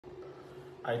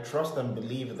I trust and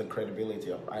believe in the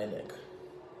credibility of INEC.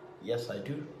 Yes, I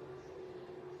do.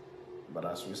 But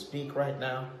as we speak right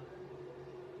now,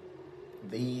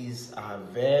 these are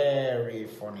very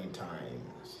funny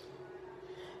times.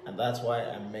 And that's why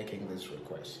I'm making this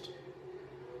request.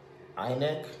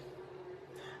 INEC,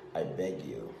 I beg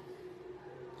you.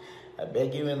 I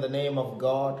beg you in the name of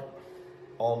God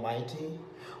Almighty,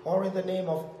 or in the name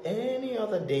of any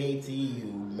other deity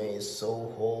you may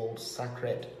so hold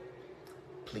sacred,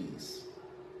 please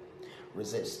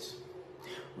resist.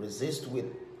 Resist with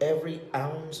every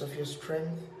ounce of your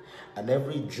strength and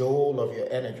every joule of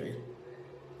your energy.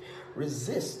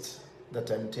 Resist the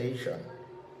temptation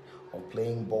of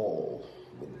playing ball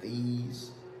with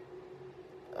these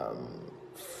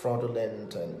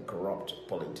fraudulent and corrupt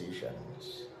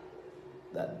politicians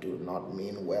that do not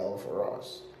mean well for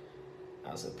us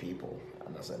as a people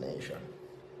and as a nation.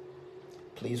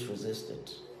 Please resist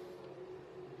it.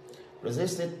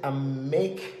 Resist it and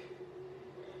make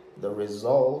the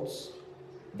results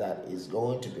that is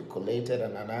going to be collated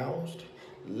and announced,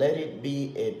 let it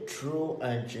be a true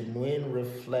and genuine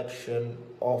reflection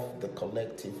of the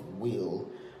collective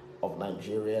will of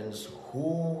Nigerians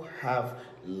who have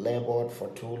labored for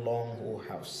too long, who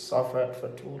have suffered for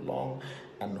too long,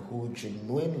 and who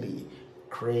genuinely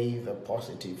crave a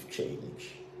positive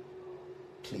change.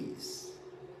 Please,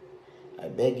 I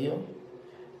beg you,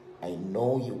 I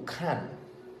know you can,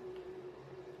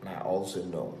 and I also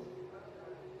know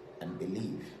and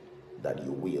believe that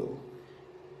you will.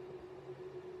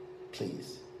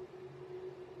 Please,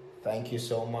 thank you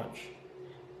so much,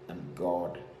 and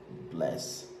God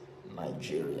bless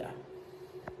Nigeria.